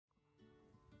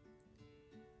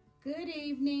Good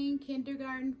evening,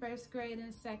 kindergarten, first grade,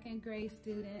 and second grade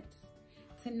students.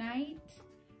 Tonight,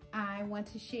 I want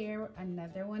to share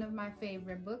another one of my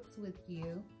favorite books with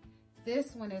you.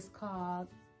 This one is called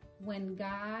When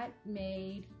God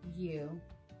Made You,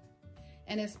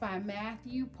 and it's by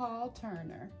Matthew Paul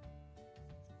Turner.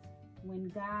 When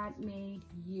God Made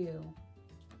You.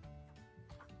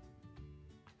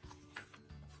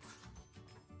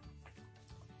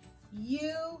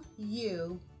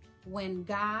 You, when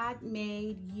God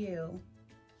made you,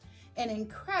 an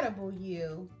incredible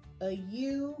you, a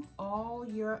you all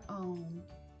your own,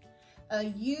 a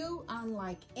you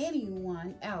unlike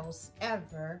anyone else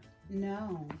ever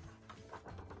known.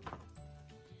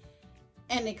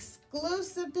 An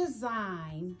exclusive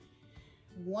design,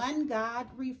 one God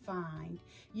refined.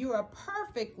 You're a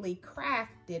perfectly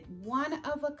crafted, one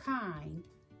of a kind.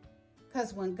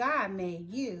 'Cause when God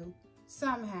made you,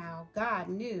 somehow God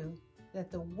knew that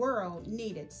the world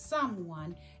needed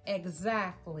someone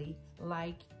exactly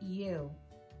like you.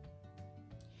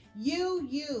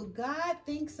 You, God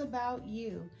thinks about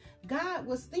you. God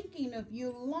was thinking of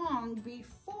you long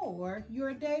before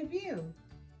your debut.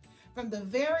 From the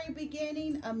very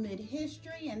beginning, amid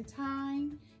history and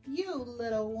time, you,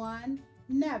 little one,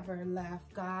 never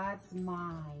left God's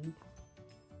mind.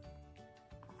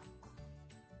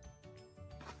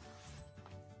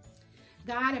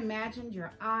 God imagined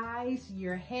your eyes,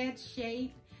 your head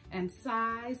shape and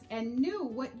size, and knew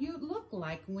what you'd look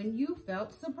like when you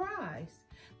felt surprised.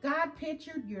 God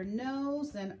pictured your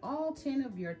nose and all 10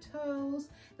 of your toes,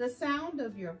 the sound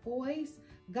of your voice.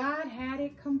 God had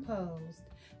it composed.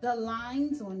 The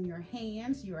lines on your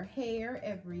hands, your hair,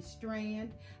 every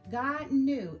strand. God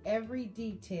knew every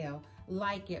detail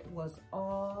like it was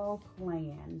all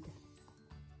planned.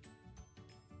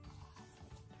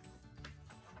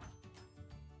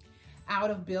 Out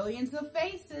of billions of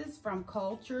faces, from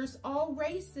cultures, all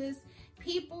races,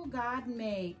 people God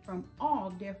made from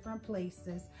all different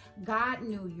places. God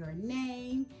knew your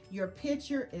name, your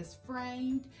picture is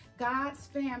framed. God's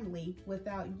family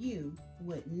without you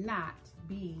would not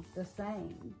be the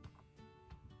same.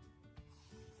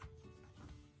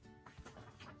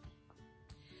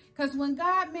 Because when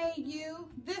God made you,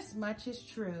 this much is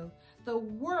true. The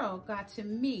world got to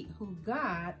meet who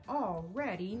God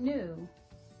already knew.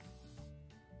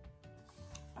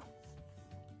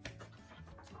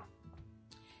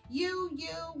 You,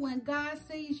 when God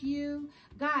sees you,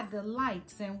 God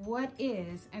delights in what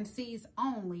is and sees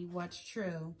only what's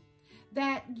true.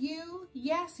 That you,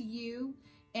 yes you,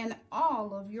 in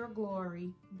all of your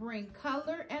glory, bring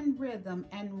color and rhythm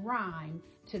and rhyme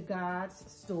to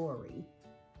God's story.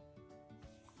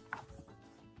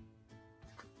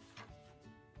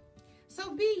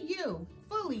 So be you,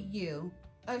 fully you,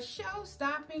 a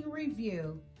show-stopping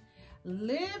review.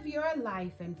 Live your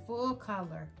life in full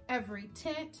color, every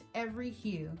tint, every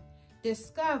hue.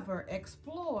 Discover,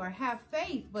 explore, have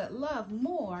faith, but love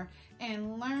more,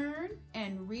 and learn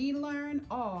and relearn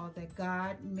all that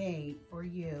God made for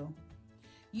you.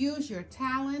 Use your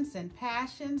talents and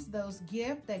passions, those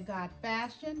gifts that God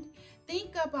fashioned.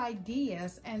 Think up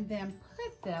ideas and then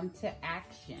put them to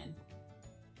action.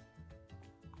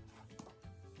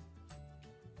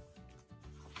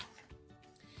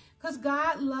 Because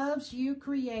God loves you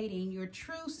creating, your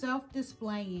true self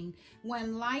displaying,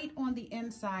 when light on the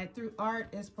inside through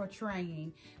art is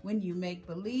portraying. When you make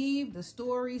believe, the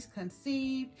stories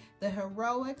conceived, the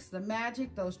heroics, the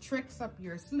magic, those tricks up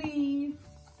your sleeve.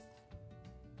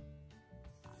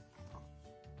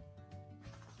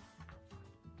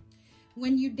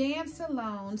 When you dance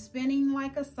alone, spinning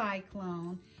like a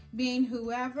cyclone, being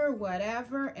whoever,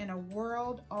 whatever, in a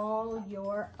world all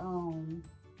your own.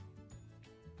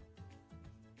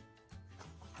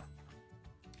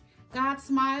 God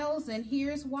smiles, and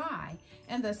here's why.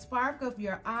 In the spark of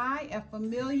your eye, a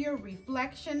familiar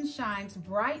reflection shines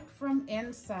bright from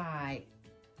inside.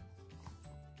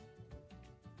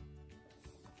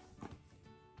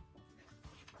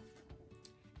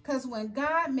 Because when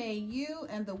God made you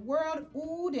and the world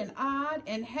oohed and awed,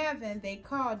 in heaven they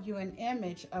called you an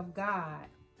image of God.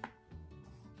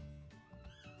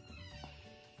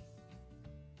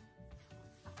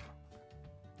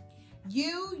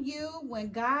 You, when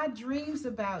God dreams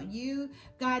about you,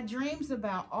 God dreams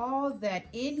about all that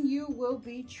in you will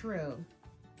be true.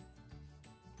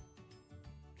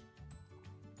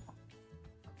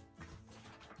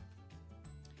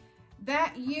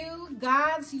 That you,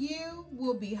 God's you,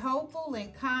 will be hopeful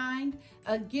and kind,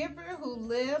 a giver who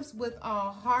lives with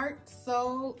all heart,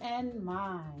 soul, and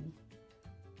mind.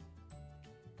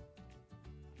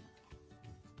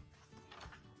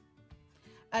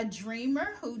 A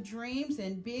dreamer who dreams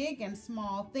in big and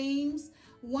small themes,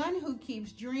 one who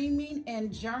keeps dreaming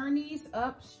and journeys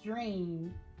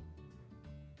upstream.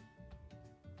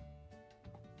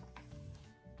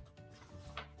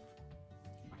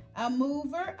 A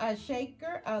mover, a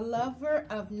shaker, a lover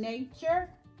of nature.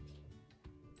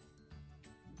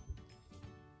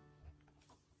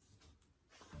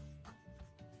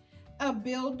 A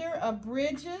builder of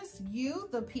bridges, you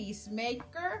the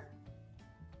peacemaker.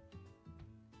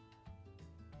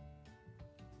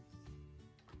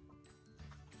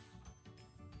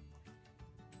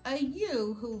 A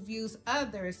you who views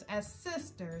others as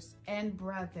sisters and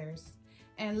brothers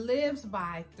and lives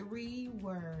by 3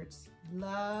 words: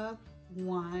 love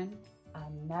one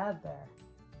another.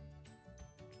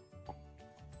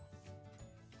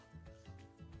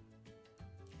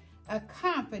 A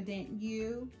confident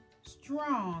you,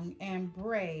 strong and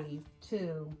brave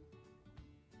too.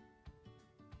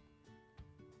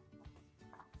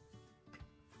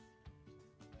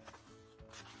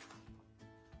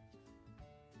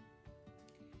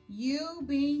 You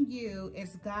being you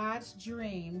is God's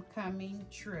dream coming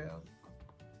true.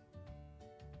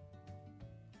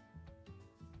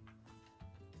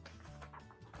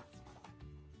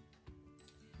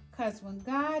 Because when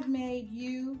God made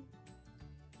you,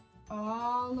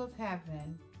 all of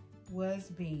heaven was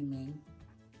beaming.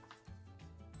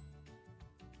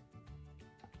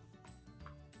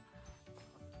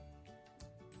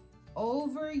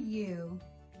 Over you,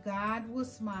 God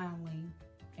was smiling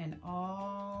and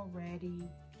already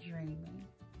dreaming.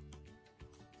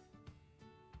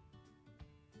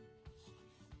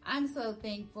 I'm so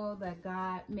thankful that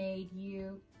God made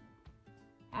you.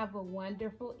 Have a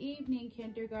wonderful evening,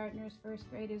 kindergartners, first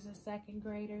graders, and second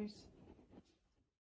graders.